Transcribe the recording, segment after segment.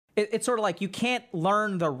It's sort of like you can't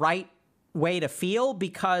learn the right way to feel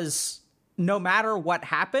because no matter what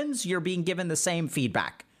happens, you're being given the same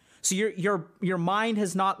feedback. So your mind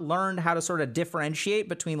has not learned how to sort of differentiate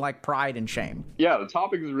between like pride and shame. Yeah, the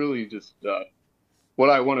topic is really just what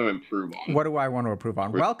I want to improve on. What do I want to improve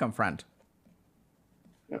on? Welcome, friend.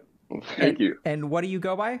 Yeah. Well, And thank you. and what do you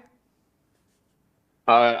go by?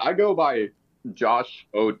 I go by Josh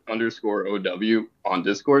O underscore OW on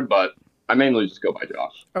Discord, but I mainly just go by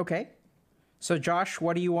Josh. Okay. So Josh,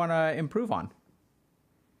 what do you want to improve on?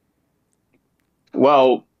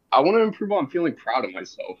 Well, I want to improve on feeling proud of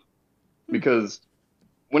myself because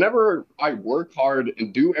whenever I work hard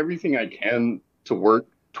and do everything I can to work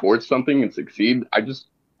towards something and succeed, I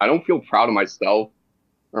don't feel proud of myself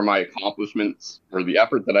or my accomplishments or the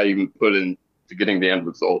effort that I even put in to getting the end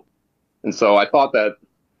result. And so I thought that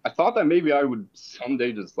maybe I would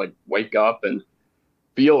someday just like wake up and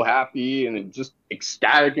feel happy and just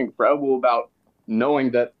ecstatic, incredible about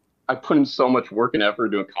knowing that I put in so much work and effort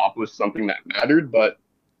to accomplish something that mattered, but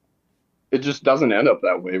it just doesn't end up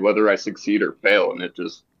that way, whether I succeed or fail, and it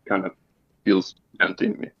just kind of feels empty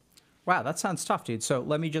to me. Wow, that sounds tough, dude. So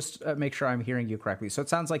let me just make sure I'm hearing you correctly. So it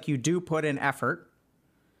sounds like you do put in effort,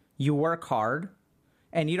 you work hard,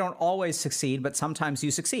 and you don't always succeed, but sometimes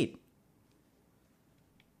you succeed.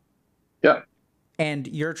 Yeah. And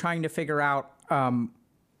you're trying to figure out.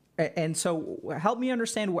 And so help me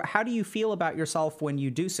understand, how do you feel about yourself when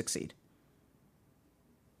you do succeed?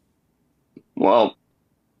 Well,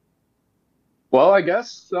 well, I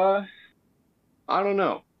guess I don't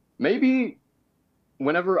know. Maybe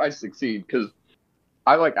whenever I succeed, because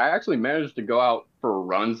I actually managed to go out for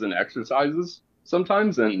runs and exercises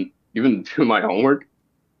sometimes, and even do my homework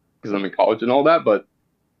because I'm in college and all that. But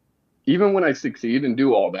even when I succeed and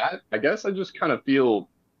do all that, I guess I just kind of feel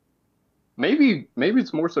maybe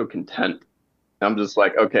it's more so content. I'm just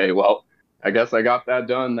like, okay, well, I guess I got that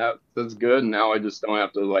done. That's good. And now I just don't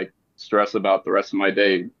have to like stress about the rest of my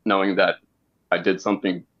day, knowing that I did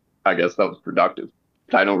something, I guess that was productive.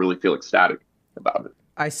 But I don't really feel ecstatic about it.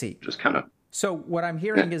 I see. Just kind of, So what I'm yeah,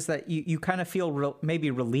 hearing is that you kind of feel maybe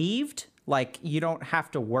relieved, like you don't have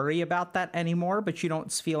to worry about that anymore, but you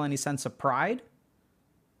don't feel any sense of pride.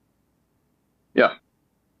 yeah.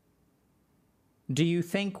 Do you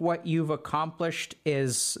think what you've accomplished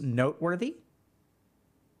is noteworthy?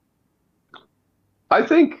 I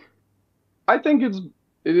think I think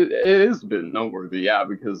it has been noteworthy, yeah,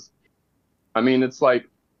 because I mean it's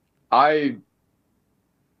I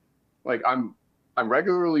like I'm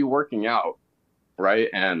regularly working out, right?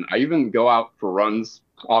 And I even go out for runs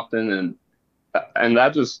often, and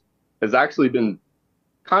that just has actually been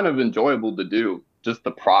kind of enjoyable to do, just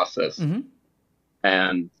the process. Mm-hmm.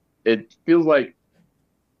 And it feels like,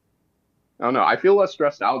 I don't know, I feel less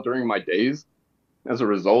stressed out during my days as a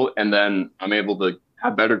result, and then I'm able to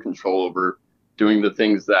have better control over doing the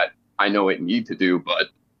things that I know I need to do, but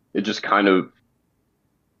it just kind of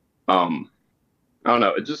um I don't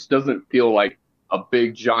know, it just doesn't feel like a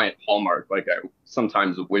big giant hallmark like I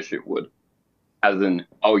sometimes wish it would. As in,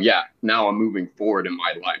 oh yeah, now I'm moving forward in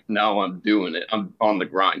my life. Now I'm doing it. I'm on the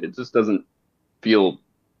grind. It just doesn't feel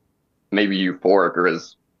maybe euphoric or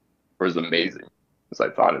as amazing as I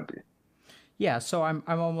thought it'd be. Yeah, so I'm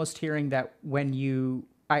almost hearing that when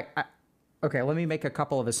I okay, let me make a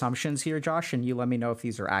couple of assumptions here, Josh, and you let me know if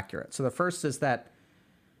these are accurate. So the first is that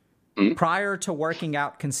Mhm. prior to working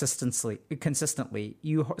out consistently,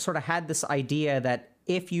 you sort of had this idea that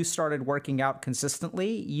if you started working out consistently,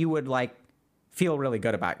 you would like feel really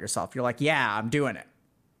good about yourself. You're like, "Yeah, I'm doing it."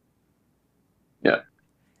 Yeah.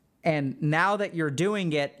 And now that you're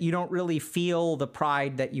doing it, you don't really feel the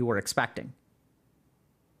pride that you were expecting.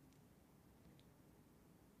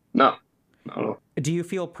 No. No. Do you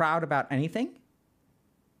feel proud about anything?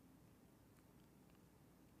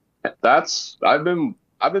 That's I've been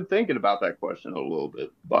thinking about that question a little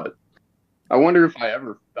bit, but I wonder if I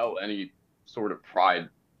ever felt any sort of pride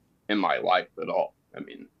in my life at all. I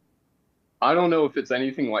mean, I don't know if it's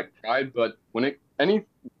anything like pride, but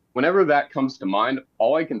whenever that comes to mind,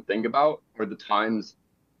 all I can think about are the times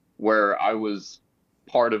where I was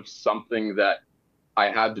part of something that I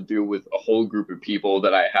had to do with a whole group of people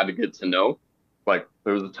that I had to get to know. Like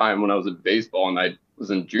there was a time when I was in baseball and I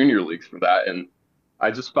was in junior leagues for that, and I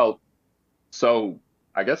just felt so,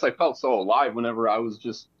 I guess I felt so alive whenever I was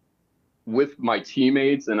just with my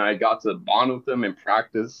teammates and I got to bond with them and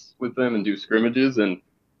practice with them and do scrimmages, and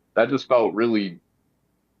that just felt really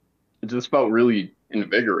it just felt really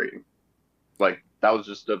invigorating. Like that was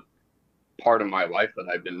just a part of my life that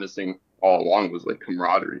I've been missing all along, was like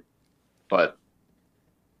camaraderie. But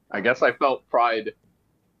I guess I felt pride.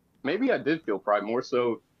 Maybe I did feel pride more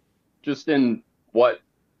so just in what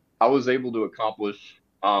I was able to accomplish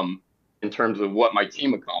in terms of what my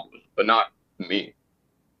team accomplished, but not me.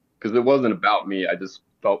 Because it wasn't about me. I just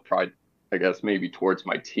felt pride, I guess, maybe towards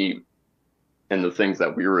my team and the things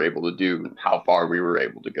that we were able to do and how far we were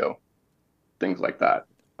able to go, things like that.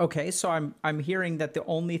 Okay, so I'm hearing that the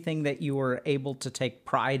only thing that you were able to take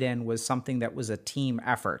pride in was something that was a team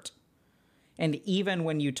effort. And even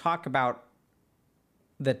when you talk about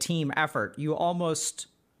the team effort, you almost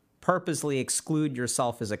purposely exclude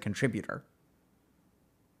yourself as a contributor.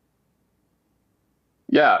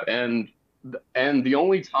 Yeah, and the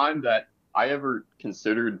only time that I ever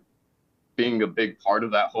considered being a big part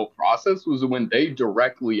of that whole process was when they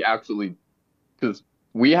directly actually, because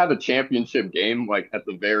we had a championship game like at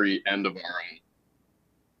the very end of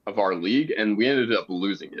our league, and we ended up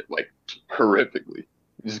losing it like horrifically.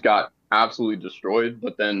 We just got absolutely destroyed.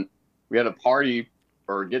 But then we had a party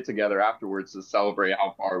or get together afterwards to celebrate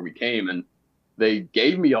how far we came, and they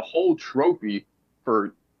gave me a whole trophy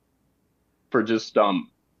for just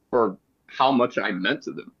for how much I meant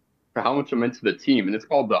to them, for how much I meant to the team, and it's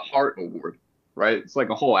called the Heart Award, right? It's like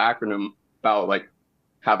a whole acronym about like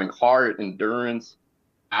having heart, endurance,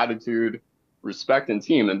 attitude, respect, and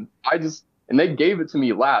team. And they gave it to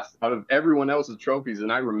me last out of everyone else's trophies,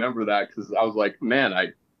 and I remember that because I was like, man,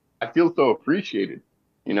 I feel so appreciated,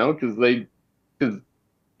 because because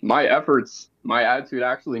my efforts, my attitude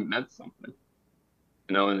actually meant something,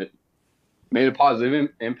 and it made a positive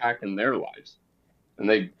impact in their lives, and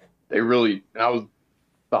they really, and I was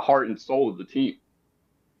the heart and soul of the team,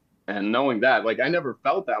 and knowing that, like I never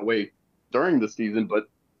felt that way during the season, but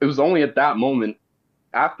it was only at that moment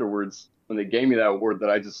afterwards when they gave me that award that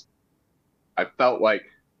I felt like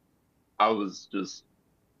I was just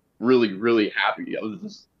really, really happy.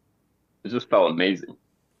 It just felt amazing.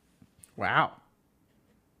 Wow.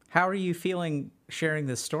 How are you feeling sharing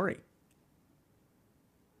this story?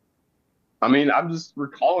 I mean, I'm just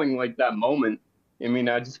recalling like that moment. I mean,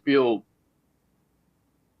 I don't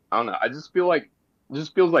know, I just feel like it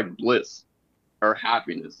just feels like bliss or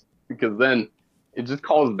happiness because then it just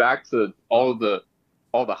calls back to all the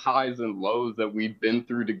highs and lows that we've been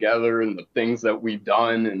through together and the things that we've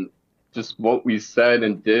done and just what we said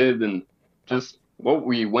and did and just what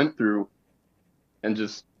we went through and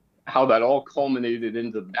just how that all culminated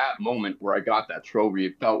into that moment where I got that trophy.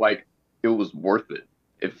 It felt like it was worth it.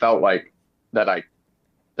 It felt like that I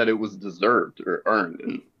that it was deserved or earned,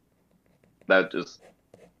 and that just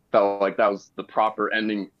felt like that was the proper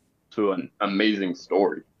ending to an amazing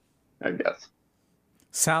story, I guess.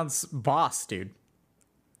 Sounds boss, dude.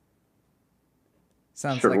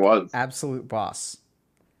 Sounds Sure like was. absolute boss.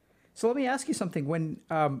 So let me ask you something. When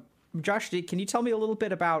Josh, can you tell me a little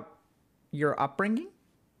bit about your upbringing?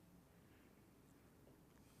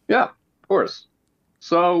 Yeah, of course.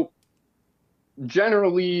 So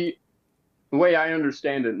generally, the way I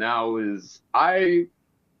understand it now is I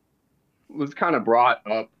was kind of brought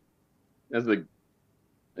up as a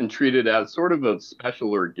and treated as sort of a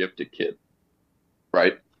special or gifted kid,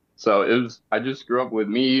 right? So I just grew up with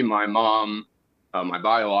me, my mom, my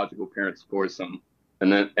biological parents, of course,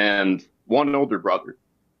 and one older brother.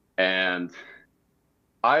 And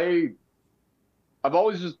I, I've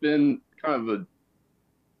always just been kind of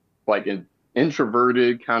an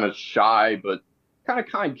introverted, kind of shy, but kind of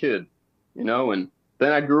kind kid. And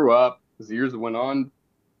then I grew up as the years went on.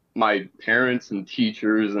 My parents and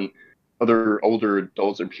teachers and other older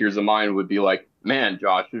adults or peers of mine would be like, "Man,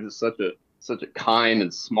 Josh, you're just such a kind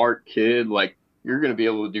and smart kid. Like you're gonna be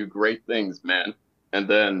able to do great things, man." And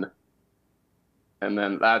then and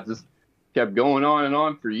then that just kept going on and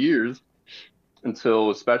on for years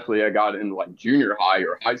until especially I got into like junior high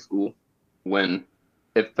or high school when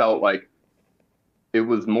it felt like it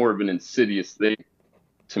was more of an insidious thing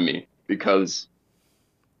to me because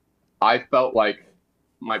I felt like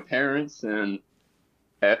my parents and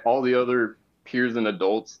all the other peers and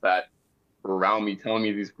adults that were around me telling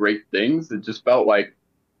me these great things, it just felt like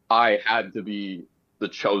I had to be the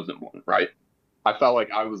chosen one, right? I felt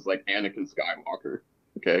like I was like Anakin Skywalker,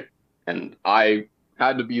 okay? And I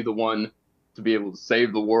had to be the one to be able to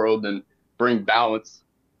save the world and bring balance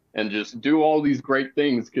and just do all these great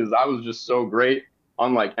things because I was just so great,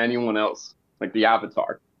 unlike anyone else, like the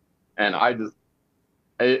Avatar. And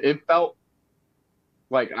it felt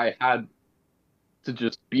like I had to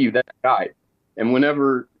just be that guy. And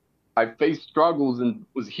whenever I faced struggles and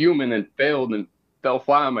was human and failed and fell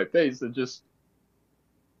flat on my face, it just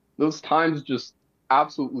those times just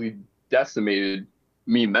absolutely decimated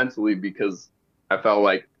me mentally because I felt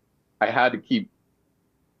like I had to keep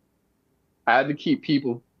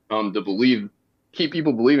people to believe keep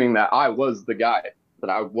people believing that I was the guy, that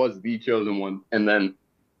I was the chosen one. And then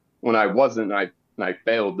when I wasn't, and I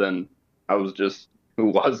failed, then I was just, who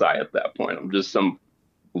was I at that point? I'm just some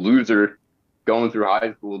loser going through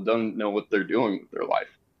high school, doesn't know what they're doing with their life.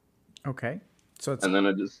 Okay. So And then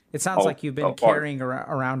it sounds like you've been fell apart. carrying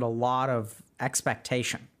around a lot of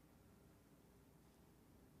expectation.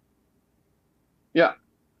 Yeah.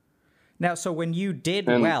 Now, so when you did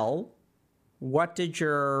And well, what did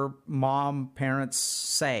your mom, parents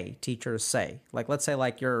say, teachers say? Like, let's say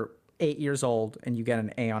like you're 8 years old and you get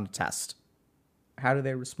an A on a test. How do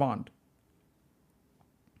they respond?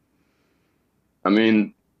 I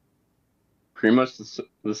mean, pretty much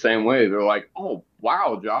the same way. They're like, "Oh,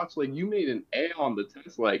 wow, Josh, like you made an A on the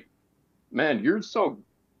test. Like, man, you're so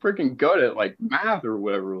freaking good at like math or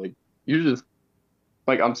whatever. Like, you just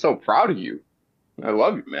like I'm so proud of you. I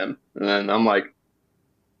love you, man." And then I'm like,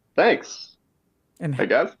 "Thanks, And I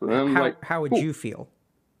guess." But then I'm like, how would "Cool." you feel?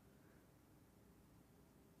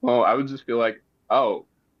 Well, I would just feel like, "Oh,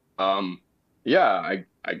 yeah,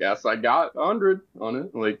 I guess I got 100 on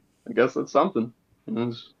it. Like, I guess that's something." And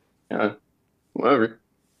it's, yeah, whatever.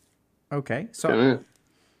 Okay. So, Kinda,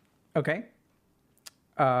 okay.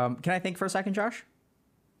 Can I think for a second, Josh?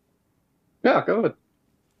 yeah, go ahead.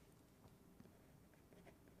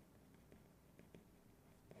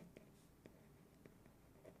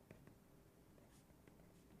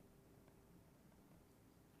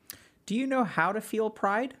 Do you know how to feel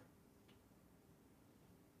pride?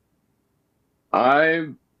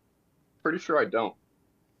 I'm pretty sure I don't.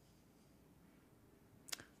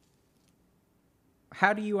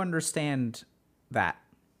 How do you understand that?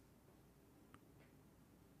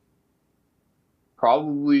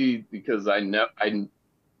 Probably because I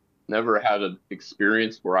never had an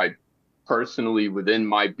experience where I personally within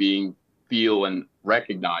my being feel and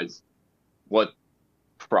recognize what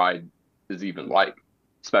pride is even like,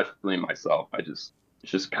 especially in myself. It's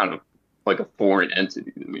just kind of like a foreign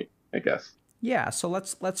entity to me, I guess. Yeah, so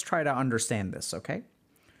let's try to understand this, okay?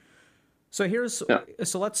 Yeah.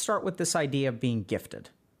 So let's start with this idea of being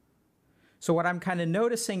gifted. So what I'm kind of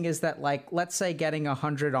noticing is that, like, let's say getting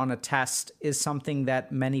 100 on a test is something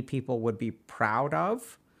that many people would be proud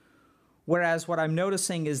of. Whereas what I'm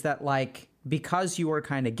noticing is that, like, because you were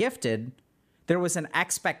kind of gifted, there was an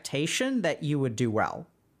expectation that you would do well.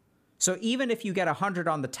 So even if you get 100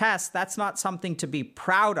 on the test, that's not something to be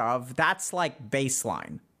proud of. That's like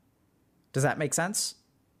baseline. Does that make sense?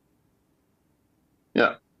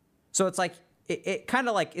 Yeah. So it's like, it kind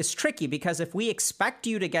of like is tricky because if we expect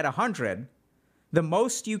you to get 100, the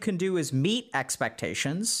most you can do is meet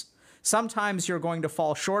expectations. Sometimes you're going to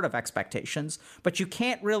fall short of expectations, but you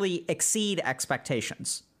can't really exceed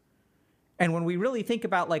expectations. And when we really think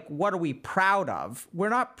about, like, what are we proud of? We're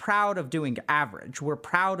not proud of doing average. We're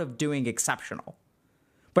proud of doing exceptional.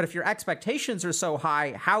 But if your expectations are so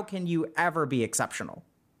high, how can you ever be exceptional?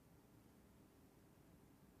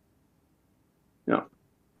 Yeah.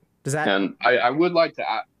 Does that, And I would like to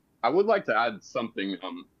add something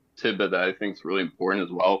tidbit that I think is really important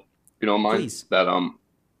as well, if you don't mind, please? that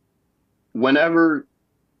whenever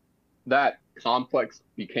that complex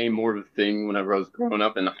became more of a thing whenever I was growing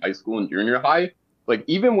up in high school and junior high. Like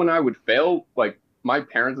even when I would fail, like my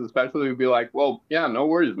parents especially would be like, "Well, yeah, no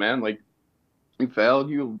worries, man. Like you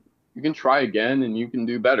failed, you can try again and you can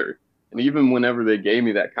do better." And even whenever they gave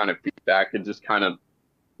me that kind of feedback, it just kind of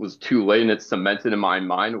was too late and it cemented in my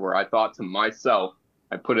mind where I thought to myself,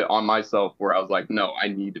 I put it on myself where I was like, "No, I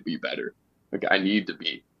need to be better. Like I need to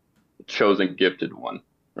be the chosen gifted one."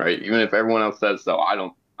 Right? Even if everyone else says so, I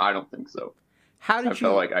don't think so. How I did felt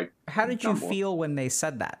you like I how could did you become more. feel when they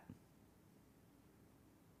said that?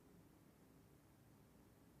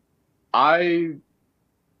 I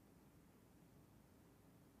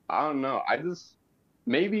I don't know. I just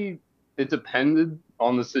maybe it depended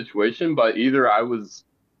on the situation, but either I was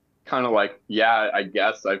kind of like, yeah, I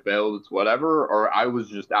guess I failed, it's whatever, or I was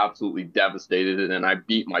just absolutely devastated and I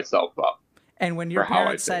beat myself up And when your for how I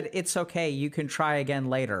parents said, failed. it's okay, you can try again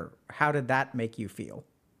later, how did that make you feel?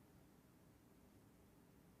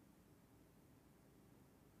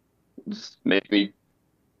 It just made me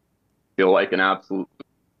feel like an absolute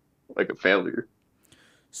like a failure.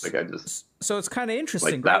 Like I just So it's kind of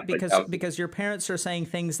interesting, like right? that like Because that was your parents are saying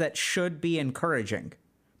things that should be encouraging.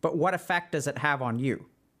 But what effect does it have on you?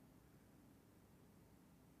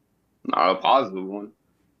 not a positive one.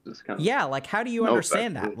 Just kind of Yeah, like how do you no effect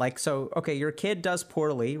understand that? really. Like, so okay, your kid does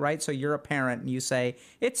poorly, right? So you're a parent and you say,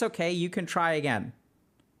 "It's okay, you can try again."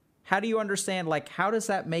 How do you understand, like, how does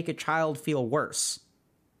that make a child feel worse?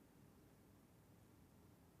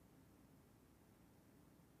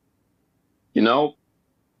 You know,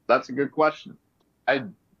 that's a good question. I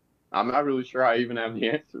I'm not really sure I even have the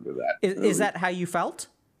answer to that. Is that how you felt?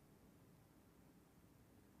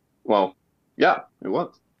 Well, yeah, it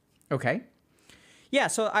was. Okay. Yeah,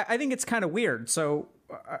 so I think it's kind of weird. So,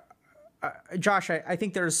 Josh, I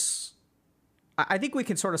think I think we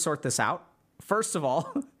can sort of sort this out. First of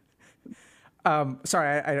all,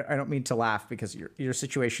 sorry, I don't mean to laugh because your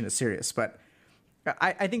situation is serious, but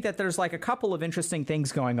I think that there's like a couple of interesting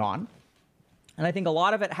things going on. And I think a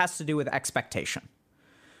lot of it has to do with expectation.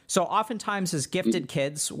 So oftentimes as gifted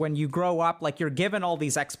kids, when you grow up, like you're given all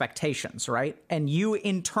these expectations, right? And you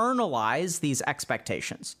internalize these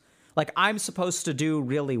expectations. Like, I'm supposed to do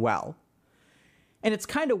really well. And it's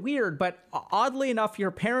kind of weird, but oddly enough,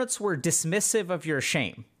 your parents were dismissive of your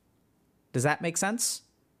shame. Does that make sense?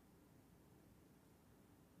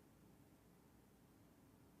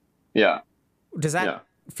 Yeah. Does that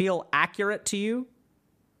feel accurate to you?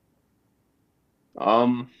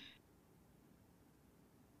 I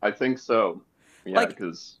think so. Yeah,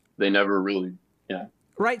 because they never really,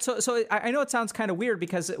 Right. So I know it sounds kind of weird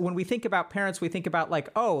because when we think about parents, we think about like,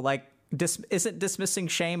 oh, like, isn't dismissing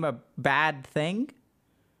shame a bad thing?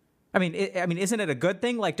 I mean, isn't it a good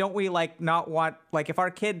thing? Like, don't we like not want, like, if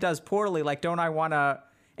our kid does poorly, like, don't I want to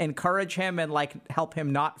encourage him and like help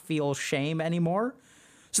him not feel shame anymore?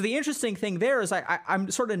 So the interesting thing there is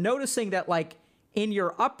I'm sort of noticing that like in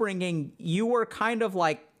your upbringing, you were kind of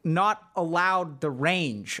like not allowed the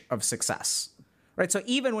range of success, right? So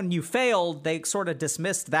even when you failed, they sort of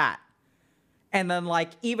dismissed that. And then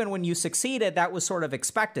like, even when you succeeded, that was sort of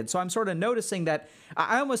expected. So I'm sort of noticing that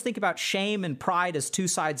I almost think about shame and pride as two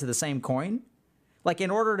sides of the same coin. Like in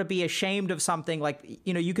order to be ashamed of something, like,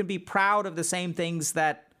 you know, you can be proud of the same things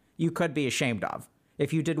that you could be ashamed of.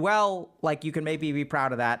 If you did well, like you can maybe be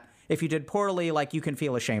proud of that. If you did poorly, like you can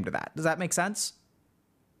feel ashamed of that. Does that make sense?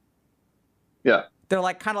 Yeah. They're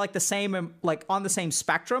like kind of like the same, like on the same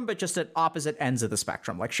spectrum, but just at opposite ends of the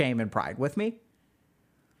spectrum, like shame and pride. With me?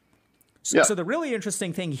 So the really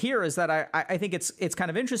interesting thing here is that I think it's kind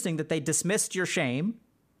of interesting that they dismissed your shame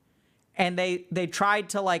and they tried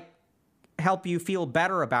to like help you feel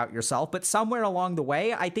better about yourself. But somewhere along the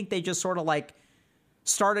way, I think they just sort of like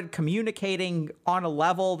started communicating on a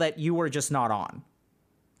level that you were just not on.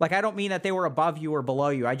 Like, I don't mean that they were above you or below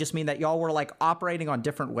you. I just mean that y'all were like operating on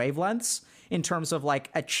different wavelengths in terms of like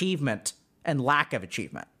achievement and lack of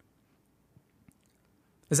achievement.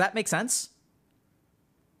 Does that make sense?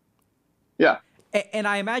 Yeah. And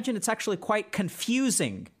I imagine it's actually quite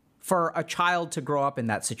confusing for a child to grow up in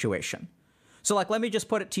that situation. So like, let me just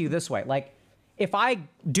put it to you this way. Like, if I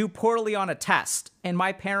do poorly on a test and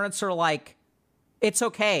my parents are like, it's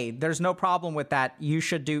okay, there's no problem with that,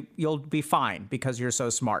 you'll be fine because you're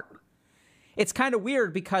so smart. It's kind of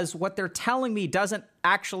weird because what they're telling me doesn't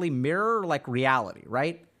actually mirror like reality,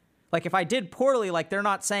 right? Like if I did poorly, like they're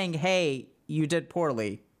not saying, hey, you did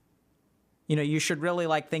poorly. You know, you should really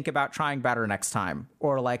like think about trying better next time.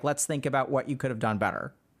 Or like, let's think about what you could have done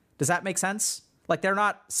better. Does that make sense? Like they're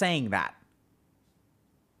not saying that.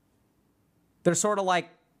 They're sort of like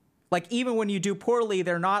even when you do poorly,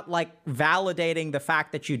 they're not like validating the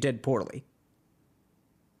fact that you did poorly.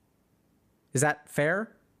 Is that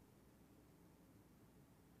fair?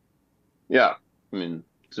 Yeah. I mean,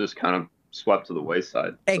 it's just kind of swept to the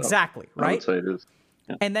wayside. Exactly, so right? I would say it is.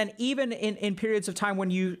 Yeah. And then even in periods of time when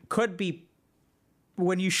you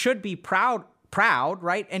should be proud,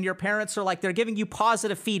 right? And your parents are like, they're giving you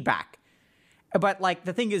positive feedback. But like,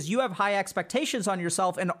 the thing is, you have high expectations on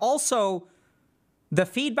yourself, and also the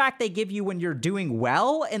feedback they give you when you're doing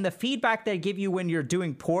well and the feedback they give you when you're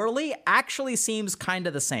doing poorly actually seems kind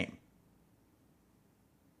of the same.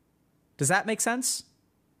 Does that make sense?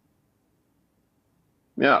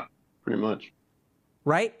 Yeah, pretty much.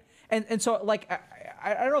 Right? And so like,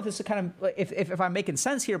 I don't know if this is kind of, if I'm making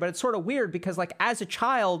sense here, but it's sort of weird because like as a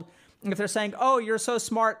child, if they're saying, oh, you're so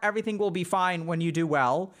smart, everything will be fine when you do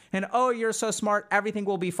well. And oh, you're so smart, everything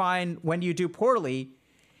will be fine when you do poorly.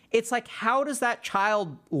 It's like, how does that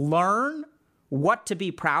child learn what to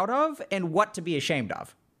be proud of and what to be ashamed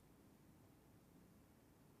of?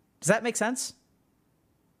 Does that make sense?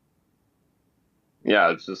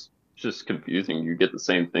 Yeah, it's just confusing. You get the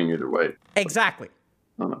same thing either way. Exactly.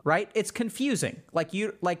 Right? It's confusing. Like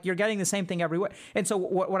you're getting the same thing every way. And so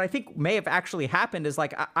what I think may have actually happened is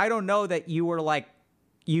like, I don't know that you were like,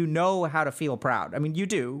 you know how to feel proud. I mean, you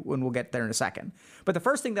do, and we'll get there in a second. But the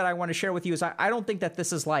first thing that I want to share with you is I don't think that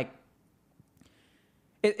this is like,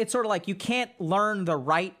 it's sort of like you can't learn the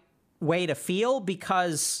right way to feel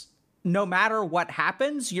because no matter what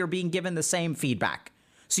happens, you're being given the same feedback.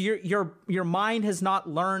 So your mind has not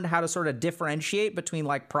learned how to sort of differentiate between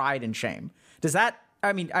like pride and shame. Does that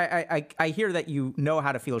I mean, I hear that you know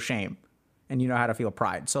how to feel shame and you know how to feel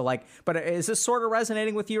pride. So like, but is this sort of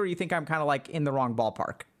resonating with you, or you think I'm kind of like in the wrong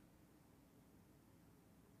ballpark?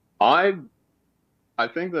 I I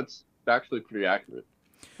think that's actually pretty accurate.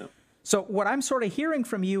 Yeah. So what I'm sort of hearing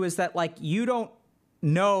from you is that like you don't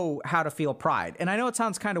know how to feel pride. And I know it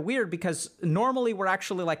sounds kind of weird because normally we're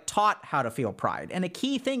actually like taught how to feel pride. And a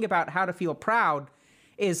key thing about how to feel proud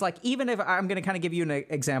is like, even if I'm going to kind of give you an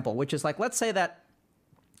example, which is like, let's say that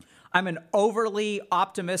I'm an overly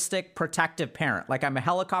optimistic, protective parent. Like I'm a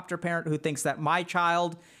helicopter parent who thinks that my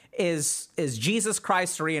child is Jesus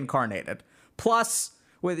Christ reincarnated. Plus,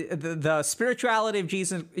 with the spirituality of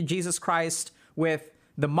Jesus Christ, with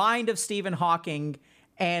the mind of Stephen Hawking,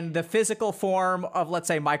 and the physical form of, let's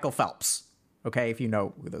say, Michael Phelps. Okay, if you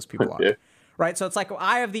know who those people are. Yeah. Right? So it's like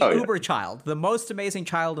I have the uber child, the most amazing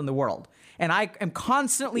child in the world. And I am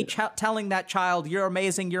constantly telling that child, you're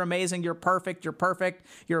amazing, you're amazing, you're perfect,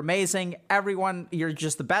 you're amazing, everyone, you're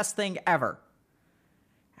just the best thing ever.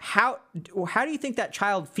 How do you think that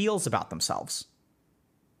child feels about themselves?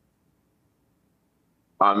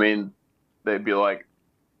 I mean, they'd be like,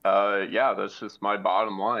 yeah, that's just my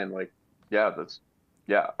bottom line. Like, yeah,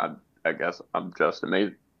 I guess I'm just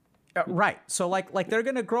amazing. Right. So like they're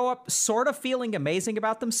going to grow up sort of feeling amazing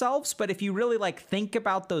about themselves. But if you really like think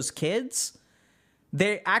about those kids,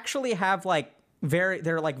 they actually have like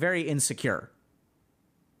they're like very insecure.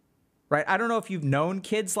 Right. I don't know if you've known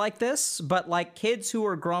kids like this, but like kids who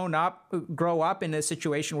are grow up in a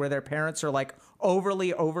situation where their parents are like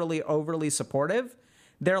overly supportive.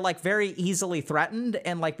 They're like very easily threatened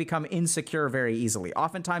and like become insecure very easily.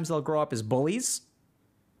 Oftentimes they'll grow up as bullies.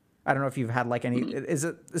 I don't know if you've had like any, is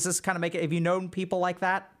this kind of make it, have you known people like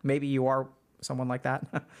that? Maybe you are someone like that,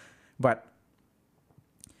 but,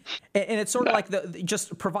 and it's sort of like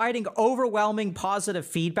just providing overwhelming positive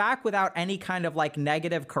feedback without any kind of like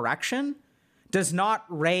negative correction does not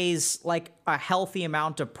raise like a healthy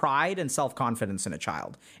amount of pride and self-confidence in a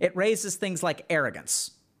child. It raises things like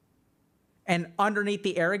arrogance. And underneath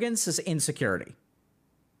the arrogance is insecurity.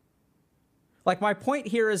 Like my point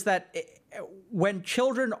here is that when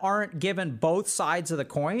children aren't given both sides of the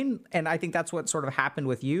coin, and I think that's what sort of happened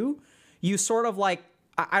with you, you sort of like,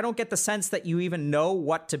 I don't get the sense that you even know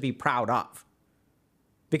what to be proud of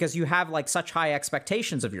because you have like such high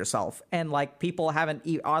expectations of yourself. And like people haven't,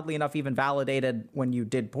 oddly enough, even validated when you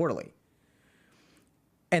did poorly.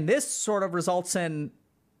 And this sort of results in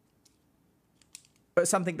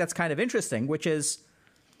something that's kind of interesting, which is,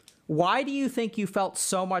 why do you think you felt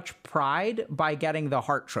so much pride by getting the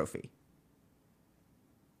Hart Trophy?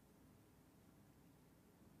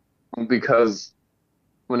 Because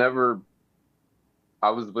whenever I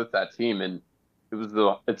was with that team, and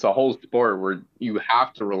it's a whole sport where you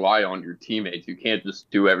have to rely on your teammates. You can't just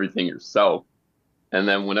do everything yourself. And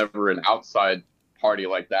then whenever an outside party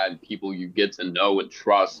like that and people you get to know and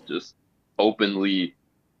trust just openly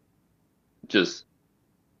just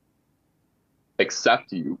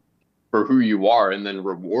accept you for who you are and then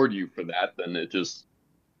reward you for that, then it just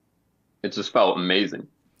felt amazing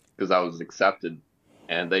because I was accepted.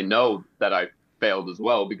 And they know that I failed as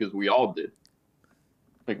well because we all did.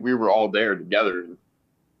 Like we were all there together,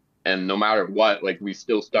 and no matter what, like we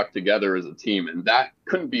still stuck together as a team. And that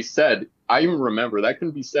couldn't be said. I even remember that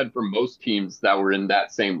couldn't be said for most teams that were in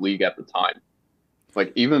that same league at the time.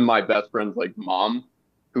 Like even my best friend's like mom,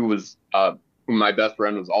 who my best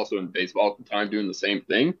friend was also in baseball at the time doing the same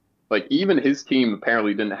thing. Like even his team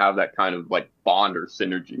apparently didn't have that kind of like bond or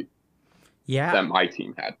synergy that my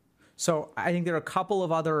team had. So I think there are a couple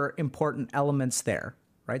of other important elements there,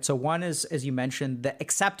 right? So one is, as you mentioned, the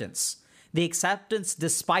acceptance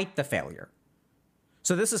despite the failure.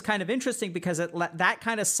 So this is kind of interesting because that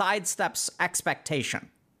kind of sidesteps expectation.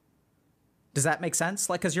 Does that make sense?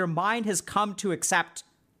 Like, because your mind has come to expect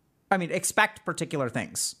particular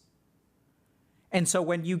things. And so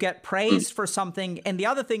when you get praised for something, and the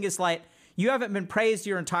other thing is like, you haven't been praised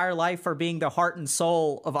your entire life for being the heart and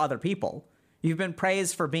soul of other people. You've been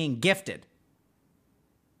praised for being gifted.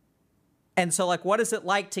 And so like, what is it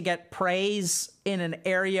like to get praise in an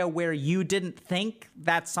area where you didn't think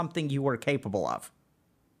that's something you were capable of?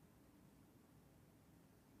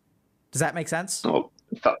 Does that make sense? Oh,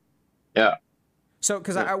 yeah. So,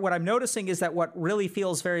 because what I'm noticing is that what really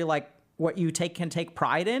feels very like what you can take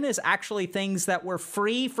pride in is actually things that were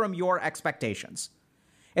free from your expectations.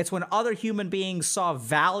 It's when other human beings saw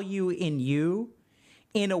value in you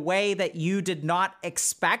in a way that you did not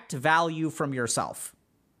expect value from yourself.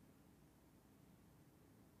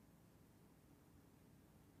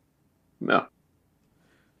 No,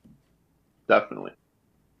 definitely.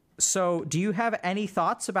 So do you have any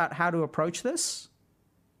thoughts about how to approach this?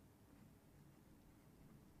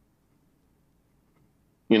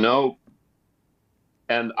 You know,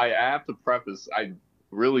 and I have to preface, I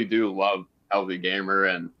really do love Healthy Gamer,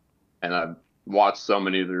 and I've watched so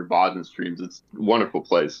many of their VODs and streams. It's a wonderful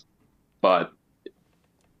place. But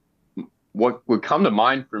what would come to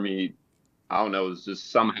mind for me, I don't know, is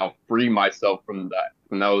just somehow free myself from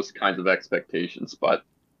those kinds of expectations. But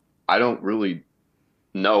I don't really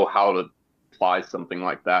know how to apply something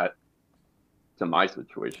like that to my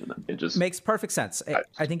situation. It just makes perfect sense.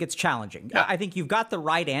 I think it's challenging. Yeah. I think you've got the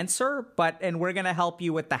right answer, and we're going to help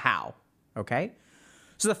you with the how. Okay.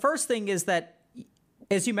 So the first thing is that,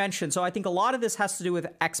 as you mentioned, so I think a lot of this has to do with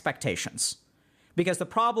expectations, because the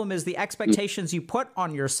problem is the expectations you put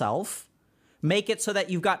on yourself make it so that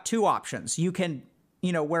you've got two options. You can,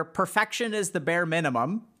 where perfection is the bare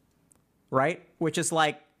minimum, right? Which is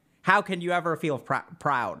like, how can you ever feel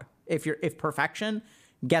proud if perfection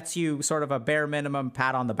gets you sort of a bare minimum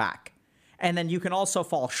pat on the back? And then you can also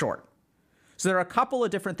fall short. So there are a couple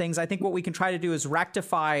of different things. I think what we can try to do is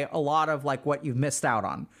rectify a lot of like what you've missed out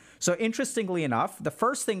on. So interestingly enough, the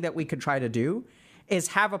first thing that we could try to do is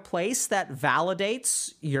have a place that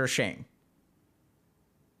validates your shame.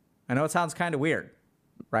 I know it sounds kind of weird,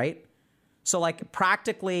 right? So like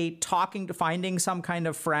practically finding some kind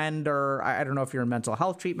of friend, or I don't know if you're in mental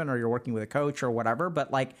health treatment or you're working with a coach or whatever,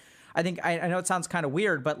 but like, I think, I know it sounds kind of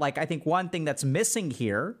weird, but like, I think one thing that's missing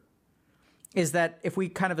here is that if we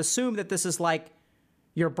kind of assume that this is like,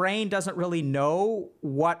 your brain doesn't really know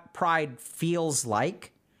what pride feels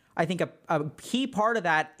like, I think a key part of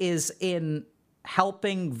that is in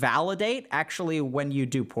helping validate actually when you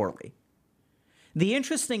do poorly. The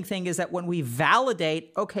interesting thing is that when we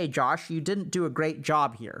validate, okay, Josh, you didn't do a great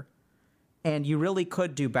job here and you really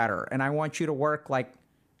could do better. And I want you to work like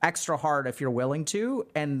extra hard if you're willing to,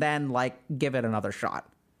 and then like give it another shot.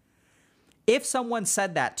 If someone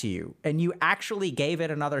said that to you and you actually gave it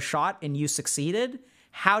another shot and you succeeded,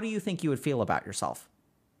 how do you think you would feel about yourself?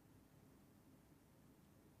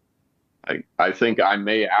 I think I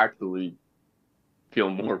may actually feel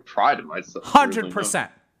more pride in myself. 100%.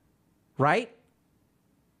 Right?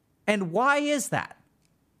 And why is that?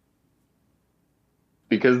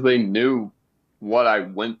 Because they knew what I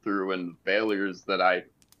went through and the failures that I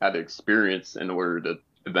had to experience in order to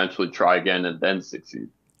eventually try again and then succeed.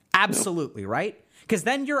 Absolutely, right? Because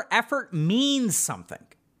then your effort means something.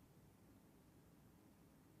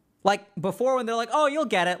 Like before when they're like, oh, you'll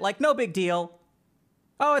get it. Like, no big deal.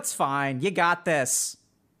 Oh, it's fine. You got this.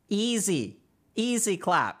 Easy. Easy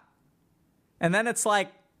clap. And then it's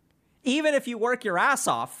like, even if you work your ass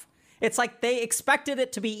off, it's like they expected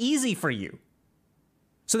it to be easy for you.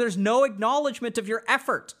 So there's no acknowledgement of your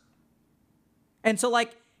effort. And so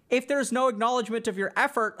like, if there's no acknowledgement of your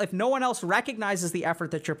effort, if no one else recognizes the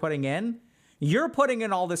effort that you're putting in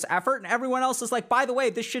all this effort, and everyone else is like, by the way,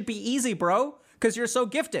 this should be easy, bro, because you're so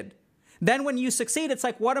gifted. Then when you succeed, it's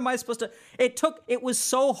like, what am I supposed to... It was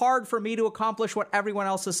so hard for me to accomplish what everyone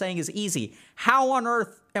else is saying is easy. How on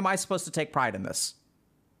earth am I supposed to take pride in this?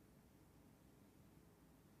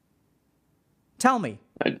 Tell me.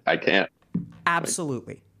 I can't.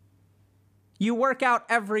 Absolutely. You work out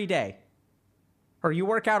every day. Or you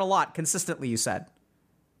work out a lot consistently, you said.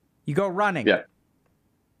 You go running. Yeah.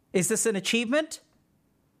 Is this an achievement?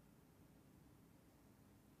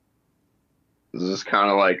 This is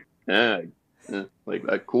kind of like, like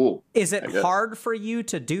that cool. Is it hard for you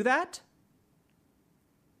to do that?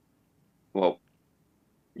 Well,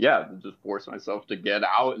 yeah, just force myself to get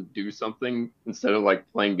out and do something instead of like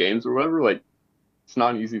playing games or whatever. Like, it's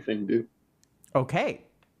not an easy thing to do. Okay.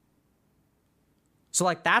 So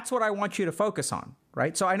like, that's what I want you to focus on,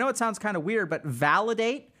 right? So I know it sounds kind of weird, but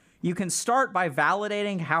validate. You can start by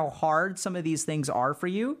validating how hard some of these things are for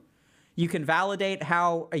you. You can validate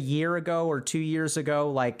how a year ago or 2 years ago,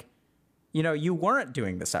 like, you weren't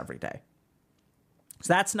doing this every day.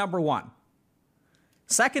 So that's number one.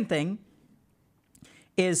 Second thing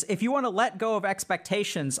is if you want to let go of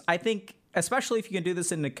expectations, I think, especially if you can do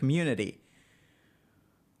this in the community,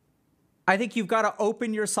 I think you've got to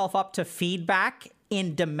open yourself up to feedback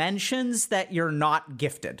in dimensions that you're not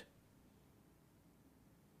gifted.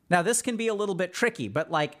 Now, this can be a little bit tricky, but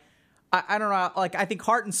like, I don't know, like I think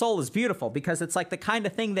Heart and Soul is beautiful because it's like the kind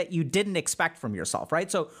of thing that you didn't expect from yourself, right?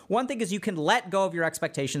 So one thing is you can let go of your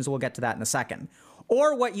expectations. We'll get to that in a second.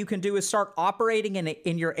 Or what you can do is start operating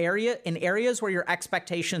in your area, in areas where your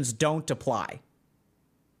expectations don't apply.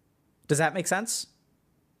 Does that make sense?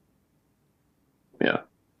 Yeah.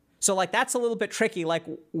 So like, that's a little bit tricky. Like,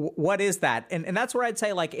 what is that? And that's where I'd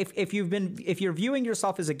say, like, if you're viewing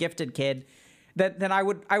yourself as a gifted kid, then I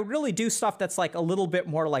would really do stuff that's like a little bit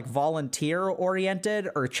more like volunteer oriented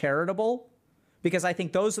or charitable, because I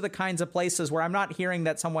think those are the kinds of places where I'm not hearing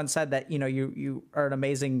that someone said that, you are an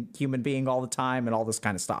amazing human being all the time and all this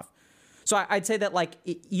kind of stuff. So I'd say that, like,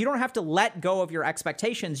 you don't have to let go of your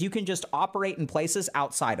expectations. You can just operate in places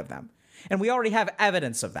outside of them. And we already have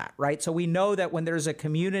evidence of that, right? So we know that when there's a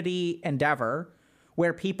community endeavor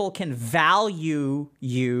where people can value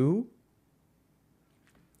you,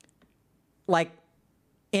 like,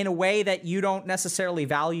 in a way that you don't necessarily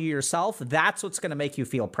value yourself, that's what's going to make you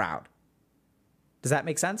feel proud. Does that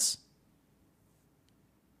make sense?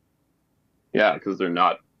 Yeah, because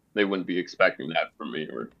they wouldn't be expecting that from me.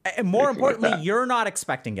 And more importantly, you're not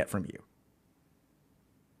expecting it from you.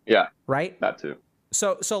 Yeah. Right? That too.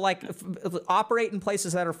 So like, operate in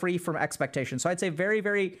places that are free from expectation. So I'd say very,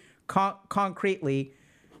 very concretely,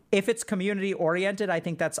 if it's community oriented, I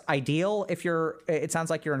think that's ideal. It sounds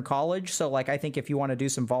like you're in college. So like, I think if you want to do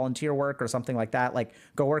some volunteer work or something like that, like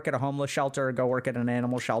go work at a homeless shelter, go work at an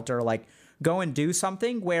animal shelter, like go and do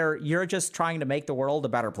something where you're just trying to make the world a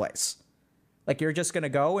better place. Like you're just going to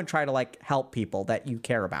go and try to like help people that you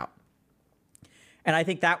care about. And I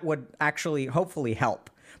think that would actually hopefully help.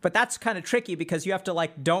 But that's kind of tricky because you have to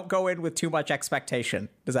like, don't go in with too much expectation.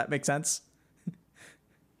 Does that make sense?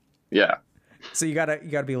 Yeah. So you gotta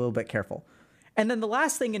be a little bit careful. And then the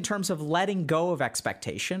last thing in terms of letting go of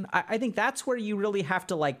expectation, I think that's where you really have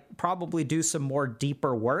to like probably do some more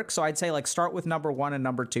deeper work. So I'd say like start with number 1 and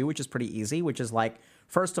number 2, which is pretty easy, which is like,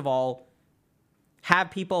 first of all,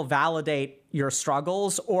 have people validate your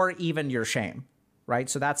struggles or even your shame, right?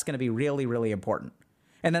 So that's going to be really, really important.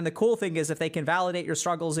 And then the cool thing is if they can validate your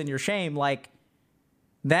struggles and your shame, like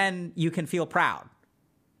then you can feel proud.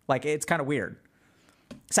 Like it's kind of weird.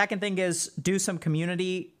 Second thing is do some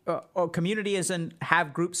community. Community is in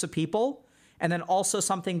have groups of people, and then also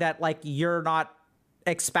something that like you're not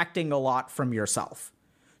expecting a lot from yourself.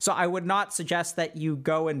 So I would not suggest that you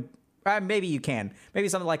go and maybe you can. Maybe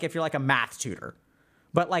something like if you're like a math tutor.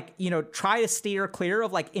 But like, try to steer clear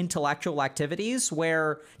of like intellectual activities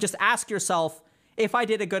where just ask yourself, if I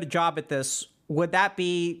did a good job at this, would that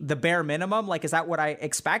be the bare minimum? Like, is that what I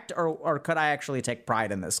expect? Or could I actually take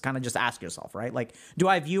pride in this? Kind of just ask yourself, right? Like, do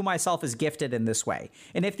I view myself as gifted in this way?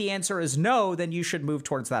 And if the answer is no, then you should move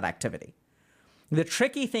towards that activity. The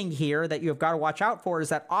tricky thing here that you've got to watch out for is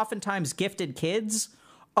that oftentimes gifted kids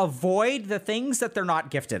avoid the things that they're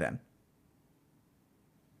not gifted in.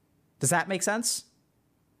 Does that make sense?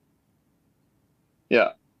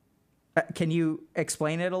 Yeah. Can you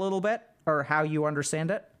explain it a little bit or how you understand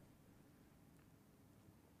it?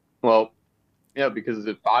 Well, yeah, because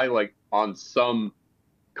if I like on some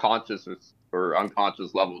conscious or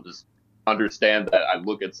unconscious level just understand that I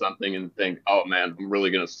look at something and think, oh man, I'm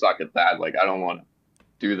really going to suck at that. Like, I don't want to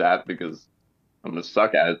do that because I'm going to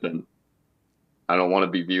suck at it. Then I don't want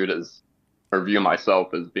to be viewed as or view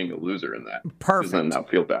myself as being a loser in that. Perfect. Then I'll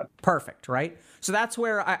feel bad. Perfect, right? So that's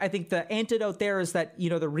where I think the antidote there is that,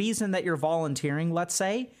 the reason that you're volunteering, let's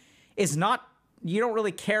say, is not, you don't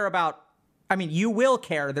really care about, you will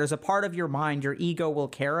care. There's a part of your mind, your ego will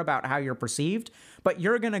care about how you're perceived, but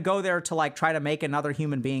you're going to go there to like try to make another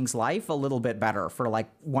human being's life a little bit better for like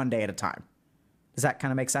one day at a time. Does that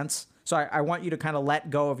kind of make sense? So I want you to kind of let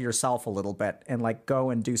go of yourself a little bit and like go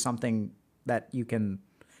and do something that you can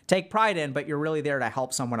take pride in, but you're really there to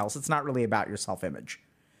help someone else. It's not really about your self-image.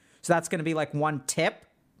 So that's going to be like one tip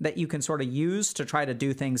that you can sort of use to try to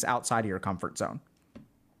do things outside of your comfort zone.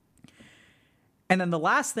 And then the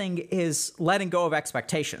last thing is letting go of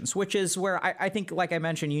expectations, which is where I think, like I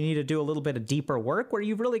mentioned, you need to do a little bit of deeper work where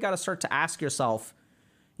you've really got to start to ask yourself,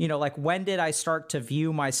 like, when did I start to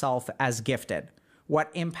view myself as gifted?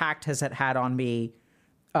 What impact has it had on me?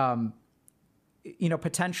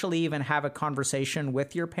 Potentially even have a conversation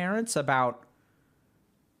with your parents about,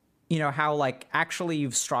 how like actually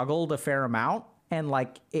you've struggled a fair amount and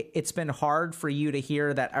like it's been hard for you to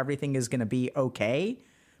hear that everything is going to be okay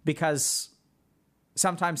because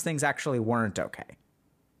sometimes things actually weren't okay.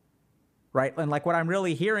 Right. And like what I'm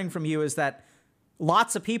really hearing from you is that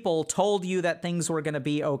lots of people told you that things were going to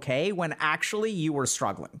be okay when actually you were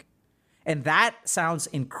struggling. And that sounds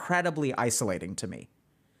incredibly isolating to me.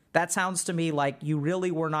 That sounds to me like you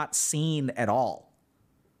really were not seen at all.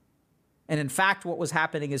 And in fact, what was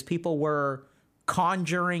happening is people were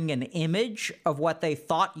conjuring an image of what they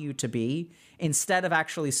thought you to be instead of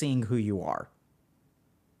actually seeing who you are.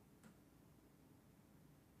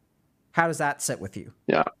 How does that sit with you?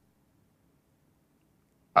 Yeah.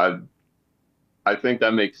 I think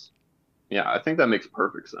that makes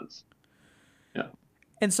perfect sense. Yeah.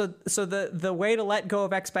 And so the way to let go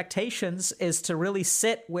of expectations is to really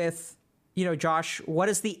sit with, Josh, what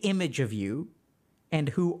is the image of you and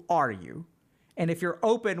who are you? And if you're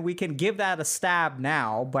open, we can give that a stab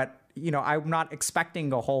now, but I'm not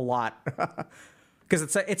expecting a whole lot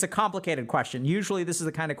because it's a complicated question. Usually this is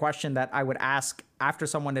the kind of question that I would ask after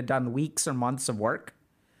someone had done weeks or months of work.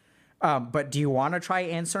 But do you want to try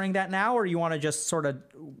answering that now, or you want to just sort of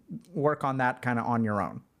work on that kind of on your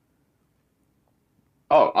own?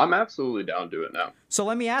 Oh, I'm absolutely down to it now. So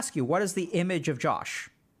let me ask you, what is the image of Josh?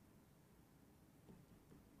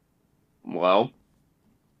 Well,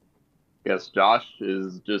 I guess Josh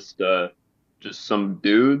is just some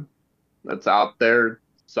dude that's out there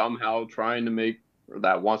somehow trying to make, or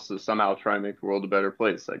that wants to somehow try and make the world a better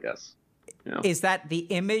place, I guess. Is that the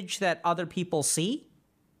image that other people see?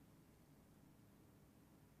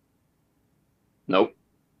 Nope.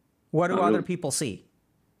 What do Not other really. people see?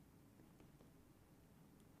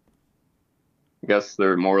 I guess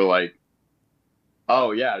they're more like,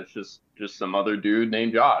 oh yeah, it's just some other dude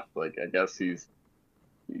named Josh. Like, I guess he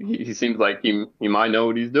seems like he might know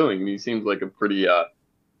what he's doing. He seems like a pretty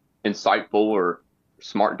insightful or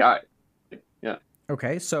smart guy. Like, yeah.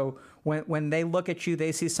 Okay, so when they look at you,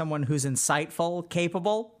 they see someone who's insightful,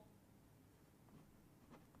 capable.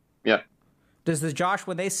 Yeah. Does the Josh,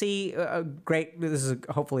 when they see this is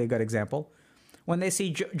hopefully a good example, when they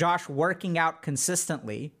see Josh working out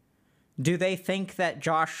consistently, do they think that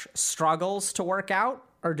Josh struggles to work out,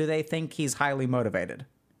 or do they think he's highly motivated?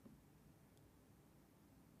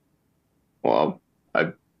 Well,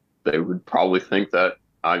 they would probably think that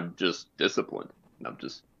I'm just disciplined.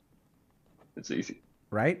 It's easy.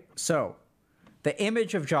 Right? So the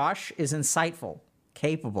image of Josh is insightful,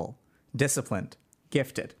 capable, disciplined,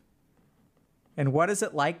 gifted. And what is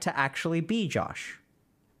it like to actually be Josh?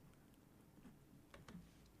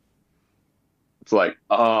 It's like,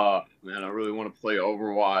 man, I really want to play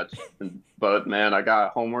Overwatch, but man, I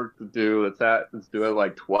got homework to do. Let's do it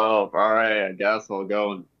like 12. All right, I guess I'll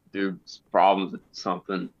go and do problems or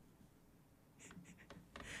something.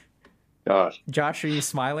 Gosh. Josh, are you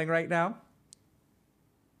smiling right now?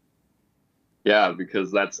 Yeah,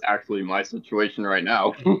 because that's actually my situation right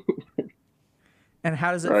now. And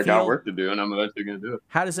how does it I got feel? work to do, and I'm eventually going to do it.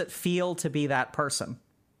 How does it feel to be that person?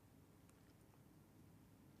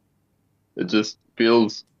 It just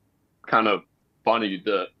feels kind of funny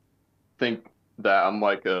to think that I'm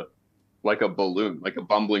like a balloon, like a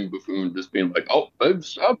bumbling buffoon, just being like, "Oh,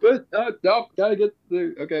 stop it! No, gotta get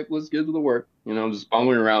the okay. Let's get to the work." I'm just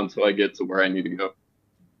bumbling around until I get to where I need to go.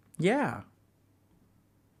 Yeah.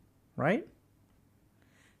 Right?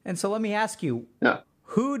 And so let me ask you, Yeah.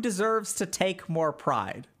 who deserves to take more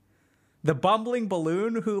pride? The bumbling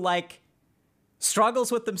balloon who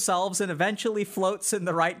struggles with themselves and eventually floats in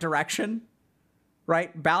the right direction,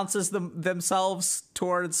 right? Bounces themselves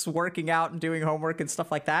towards working out and doing homework and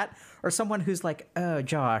stuff like that? Or someone who's like, oh,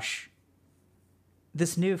 Josh,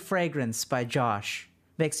 this new fragrance by Josh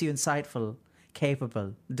makes you insightful,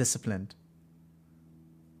 capable, disciplined.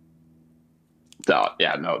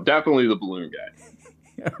 Yeah, no, definitely the balloon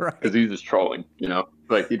guy. Right. Because he's just trolling,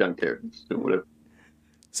 like he doesn't care. He's just doing whatever.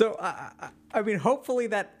 So, I mean, hopefully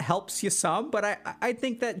that helps you some, but I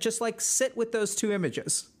think that just sit with those two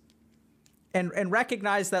images and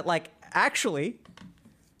recognize that actually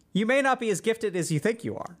you may not be as gifted as you think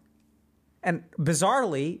you are. And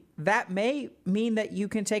bizarrely, that may mean that you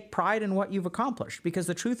can take pride in what you've accomplished, because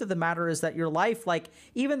the truth of the matter is that your life,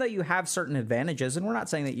 even though you have certain advantages, and we're not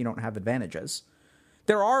saying that you don't have advantages,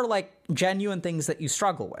 there are genuine things that you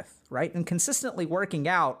struggle with, right? And consistently working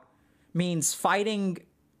out means fighting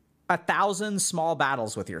 1,000 small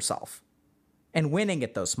battles with yourself and winning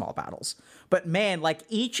at those small battles. But man,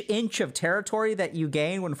 each inch of territory that you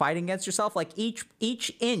gain when fighting against yourself,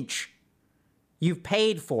 each inch you've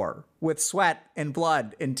paid for with sweat and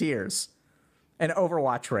blood and tears and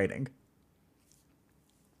Overwatch rating.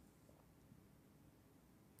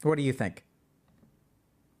 What do you think?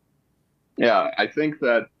 Yeah, I think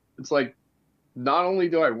that it's not only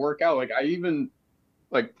do I work out, I even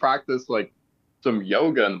practice some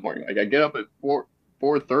yoga in the morning. I get up at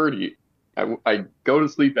 4:30. I go to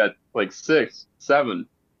sleep at 6, 7,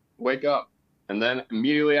 wake up, and then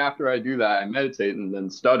immediately after I do that, I meditate and then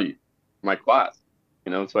study my class.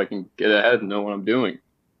 So I can get ahead and know what I'm doing.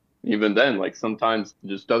 Even then, sometimes it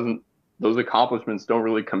just doesn't. Those accomplishments don't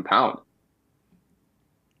really compound.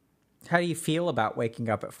 How do you feel about waking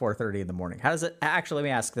up at 4:30 in the morning? How does it actually, let me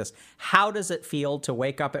ask this. How does it feel to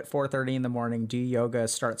wake up at 4:30 in the morning, do yoga,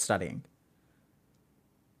 start studying?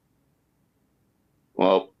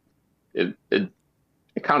 Well, it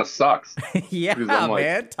kind of sucks. Yeah,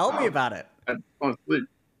 man. Tell me about it. I just want to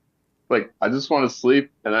sleep. I just want to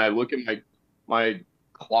sleep, and I look at my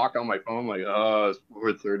clock on my phone, oh, it's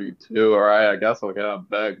 4:32. All right, I guess I'll get out of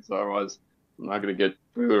bed, because otherwise I'm not gonna get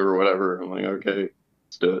food or whatever. I'm like, okay,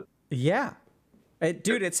 let's do it. Yeah.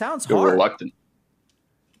 Dude, it sounds Feel hard. reluctant.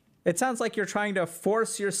 It sounds like you're trying to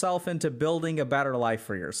force yourself into building a better life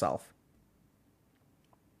for yourself.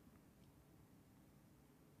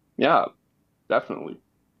 Yeah, definitely.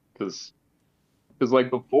 Because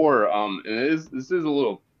like before, and this is a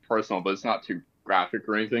little personal, but it's not too graphic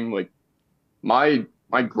or anything. Like my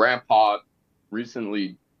grandpa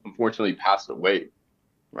recently, unfortunately, passed away,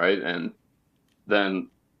 right? And then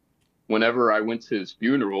whenever I went to his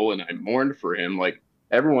funeral and I mourned for him, like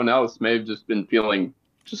everyone else may have just been feeling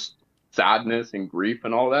just sadness and grief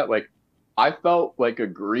and all that. Like I felt like a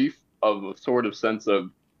grief of a sort of sense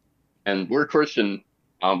of, and we're Christian,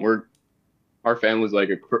 we're our family's like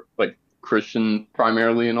like Christian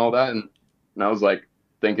primarily and all that, and I was like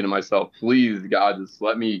thinking to myself, please God, just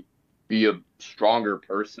let me be a stronger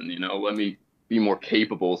person, you know, let me be more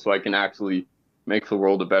capable so I can actually make the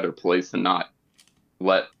world a better place and not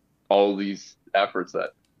let all these efforts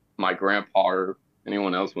that my grandpa or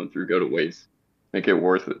anyone else went through go to waste. Make it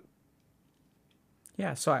worth it.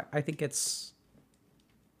 Yeah, so I think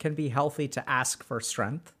can be healthy to ask for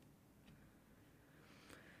strength.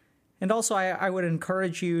 And also, I would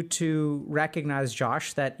encourage you to recognize,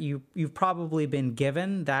 Josh, that you've probably been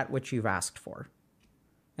given that which you've asked for.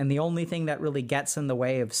 And the only thing that really gets in the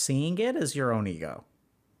way of seeing it is your own ego.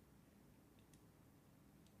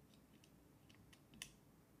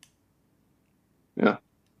 Yeah,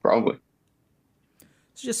 probably.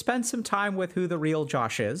 So just spend some time with who the real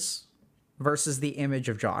Josh is versus the image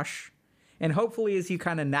of Josh. And hopefully, as you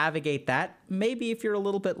kind of navigate that, maybe if you're a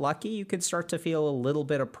little bit lucky, you could start to feel a little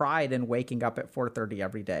bit of pride in waking up at 4:30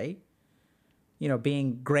 every day. You know,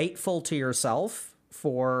 being grateful to yourself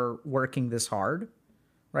for working this hard,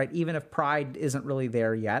 right? Even if pride isn't really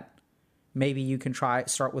there yet, maybe you can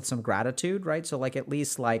start with some gratitude, right? So like at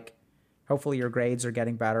least like hopefully your grades are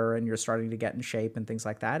getting better and you're starting to get in shape and things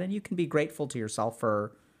like that. And you can be grateful to yourself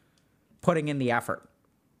for putting in the effort.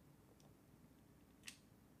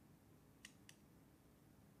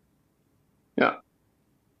 Yeah,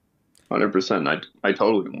 100%. I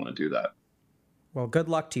totally want to do that. Well, good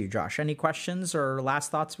luck to you, Josh. Any questions or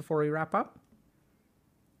last thoughts before we wrap up?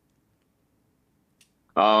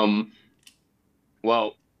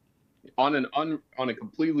 Well, on a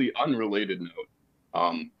completely unrelated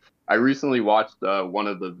note, I recently watched one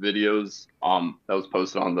of the videos that was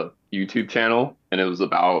posted on the YouTube channel, and it was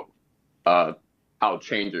about uh how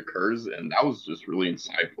change occurs, and that was just really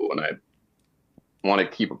insightful, and I want to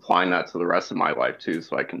keep applying that to the rest of my life too,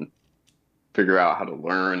 so I can figure out how to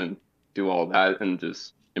learn and do all that and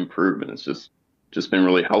just improve. And it's just been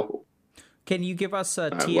really helpful. Can you give us a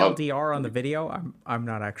I love. TLDR on the video? I'm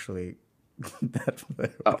not actually that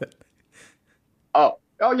familiar Oh, with it.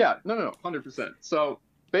 oh yeah, no, 100%. So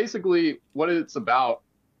basically, what it's about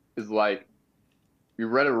is like we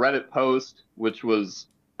read a Reddit post, which was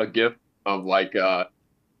a GIF of like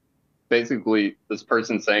basically this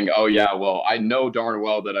person saying, "Oh yeah, well, I know darn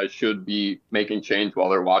well that I should be making change while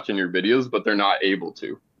they're watching your videos, but they're not able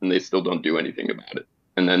to, and they still don't do anything about it."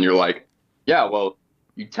 And then you're like, "Yeah, well,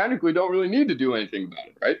 you technically don't really need to do anything about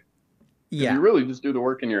it, right? Because Yeah, you really just do the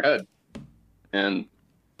work in your head." And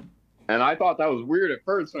I thought that was weird at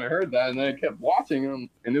first when I heard that, and then I kept watching them,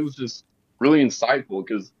 and it was just really insightful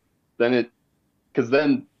then it because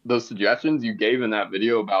then those suggestions you gave in that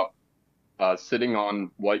video about sitting on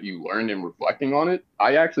what you learned and reflecting on it.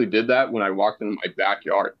 I actually did that when I walked into my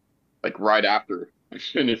backyard, like right after I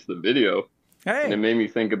finished the video. And it hey, made me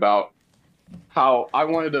think about how I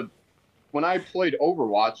wanted to, when I played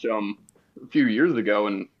Overwatch a few years ago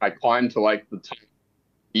and I climbed to like the top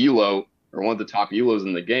elo or one of the top elos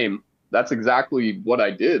in the game, that's exactly what I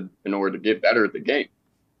did in order to get better at the game.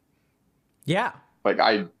 yeah, Like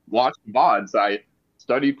I watched VODs, I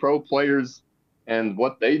studied pro players and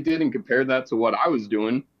what they did and compared that to what I was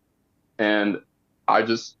doing, and I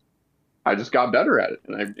just I just got better at it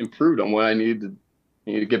and I improved on what I needed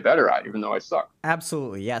to get better at, even though I suck.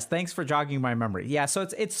 absolutely. Yes, thanks for jogging my memory. Yeah, so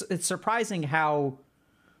it's surprising how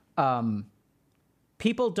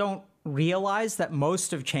people don't realize that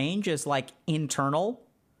most of change is like internal,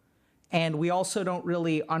 and we also don't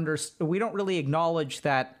really we don't really acknowledge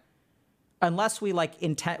that unless we like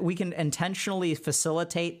we can intentionally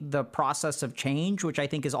facilitate the process of change, which I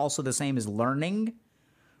think is also the same as learning,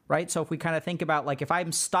 right? So if we kind of think about like if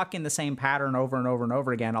I'm stuck in the same pattern over and over and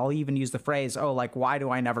over again, I'll even use the phrase, "Oh, like why do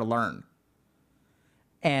I never learn?"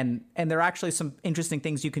 And there are actually some interesting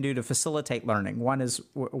things you can do to facilitate learning. One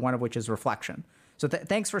of which is reflection. So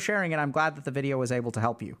thanks for sharing, and I'm glad that the video was able to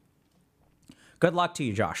help you. Good luck to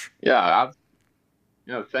you, Josh. Yeah,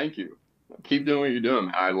 thank you. Keep doing what you're doing,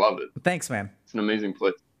 man. I love it. Thanks, man. It's an amazing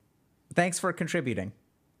place. Thanks for contributing.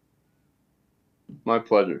 My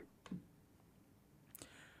pleasure.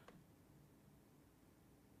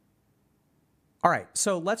 All right,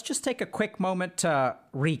 so let's just take a quick moment to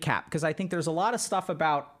recap, because I think there's a lot of stuff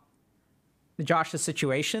about Josh's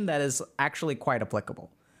situation that is actually quite applicable.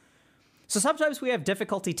 So sometimes we have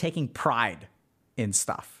difficulty taking pride in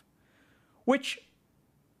stuff, which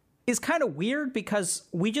is kind of weird because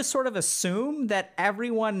we just sort of assume that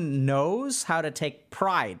everyone knows how to take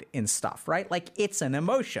pride in stuff, right? Like, it's an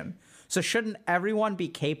emotion. So shouldn't everyone be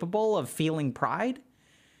capable of feeling pride?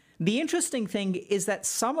 The interesting thing is that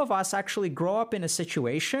some of us actually grow up in a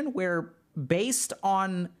situation where, based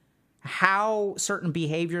on how certain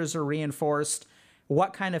behaviors are reinforced,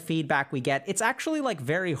 what kind of feedback we get, it's actually like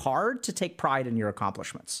very hard to take pride in your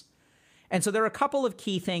accomplishments. And so there are a couple of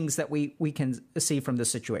key things that we can see from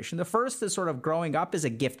this situation. The first is sort of growing up as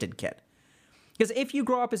a gifted kid. Because if you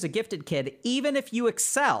grow up as a gifted kid, even if you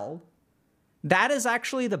excel, that is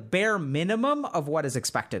actually the bare minimum of what is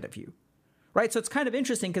expected of you. Right? So it's kind of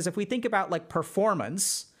interesting because if we think about like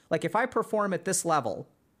performance, like if I perform at this level,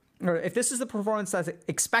 or if this is the performance that's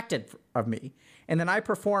expected of me, and then I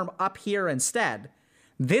perform up here instead,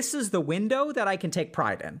 this is the window that I can take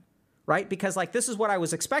pride in, right? Because like this is what I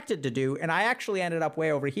was expected to do, and I actually ended up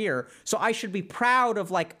way over here, so I should be proud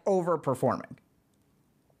of like overperforming.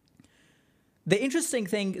 The interesting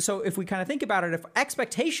thing, so if we kind of think about it, if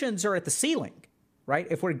expectations are at the ceiling, right?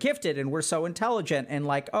 If we're gifted and we're so intelligent and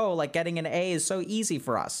like, oh, like getting an A is so easy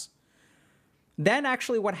for us, then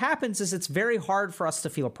actually what happens is it's very hard for us to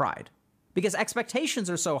feel pride because expectations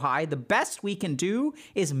are so high. The best we can do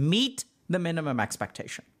is meet the minimum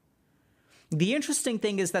expectation. The interesting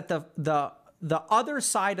thing is that the other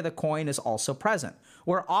side of the coin is also present,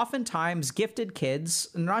 where oftentimes gifted kids,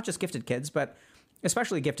 not just gifted kids, but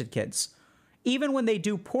especially gifted kids, even when they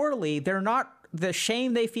do poorly, they're not, the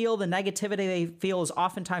shame they feel, the negativity they feel is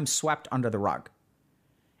oftentimes swept under the rug.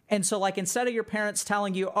 And so like, instead of your parents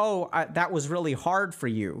telling you, oh, that was really hard for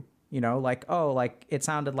you, you know, like, oh, like it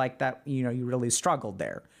sounded like that, you know, you really struggled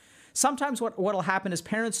there. Sometimes what'll happen is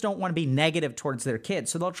parents don't want to be negative towards their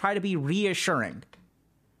kids. So they'll try to be reassuring.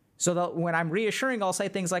 So when I'm reassuring, I'll say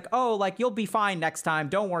things like, oh, like you'll be fine next time.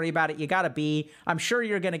 Don't worry about it. You got a B. I'm sure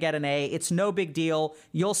you're going to get an A. It's no big deal.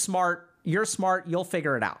 You're smart. You'll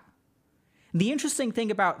figure it out. The interesting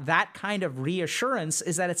thing about that kind of reassurance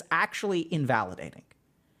is that it's actually invalidating.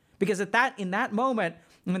 Because in that moment,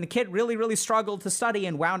 when the kid really, really struggled to study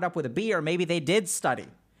and wound up with a B, or maybe they did study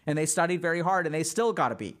and they studied very hard and they still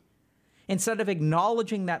got a B, instead of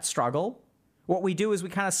acknowledging that struggle, what we do is we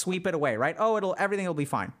kind of sweep it away, right? Oh, everything will be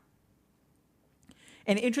fine.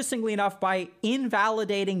 And interestingly enough, by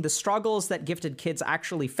invalidating the struggles that gifted kids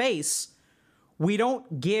actually face, we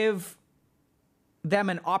don't give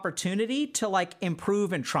them an opportunity to like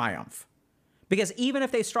improve and triumph. Because even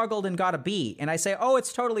if they struggled and got a B, and I say, oh,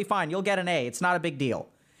 it's totally fine, you'll get an A, it's not a big deal.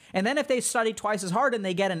 And then if they study twice as hard and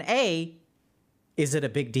they get an A, is it a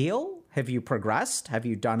big deal? Have you progressed? Have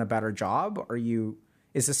you done a better job?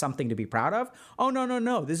 Is this something to be proud of? Oh,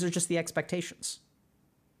 no, these are just the expectations.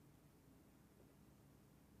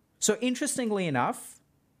 So interestingly enough,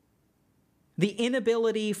 the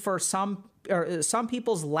inability for some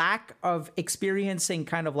people's lack of experiencing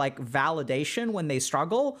kind of like validation when they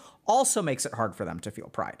struggle also makes it hard for them to feel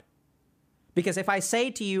pride. Because if I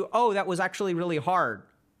say to you, oh, that was actually really hard,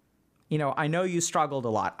 you know, I know you struggled a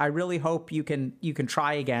lot. I really hope you can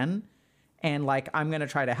try again. And like, I'm going to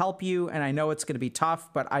try to help you. And I know it's going to be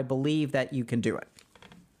tough, but I believe that you can do it.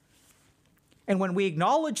 And when we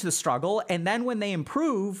acknowledge the struggle and then when they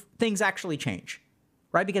improve, things actually change,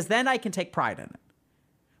 right? Because then I can take pride in it.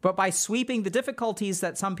 But by sweeping the difficulties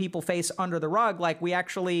that some people face under the rug, like we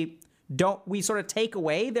sort of take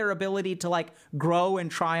away their ability to like grow and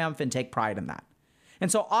triumph and take pride in that.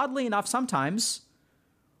 And so oddly enough, sometimes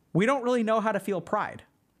we don't really know how to feel pride.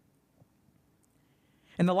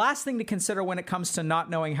 And the last thing to consider when it comes to not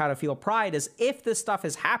knowing how to feel pride is if this stuff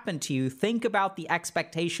has happened to you, think about the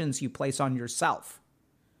expectations you place on yourself.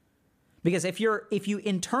 Because if you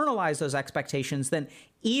internalize those expectations, then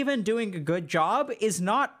even doing a good job is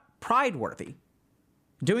not pride-worthy.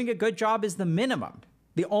 Doing a good job is the minimum.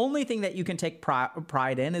 The only thing that you can take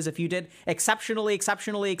pride in is if you did exceptionally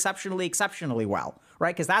well,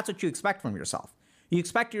 right? Because that's what you expect from yourself. You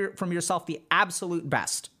expect from yourself the absolute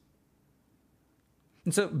best.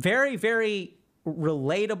 And so very, very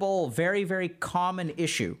relatable, very, very common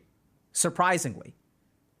issue, surprisingly.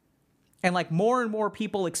 And like more and more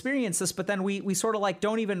people experience this, but then we sort of like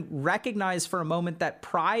don't even recognize for a moment that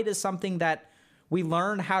pride is something that We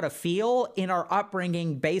learn how to feel in our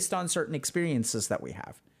upbringing based on certain experiences that we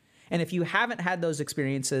have. And if you haven't had those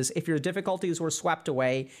experiences, if your difficulties were swept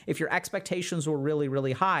away, if your expectations were really,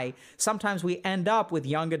 really high, sometimes we end up with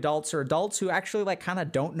young adults or adults who actually like kind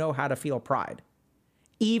of don't know how to feel pride,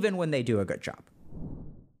 even when they do a good job.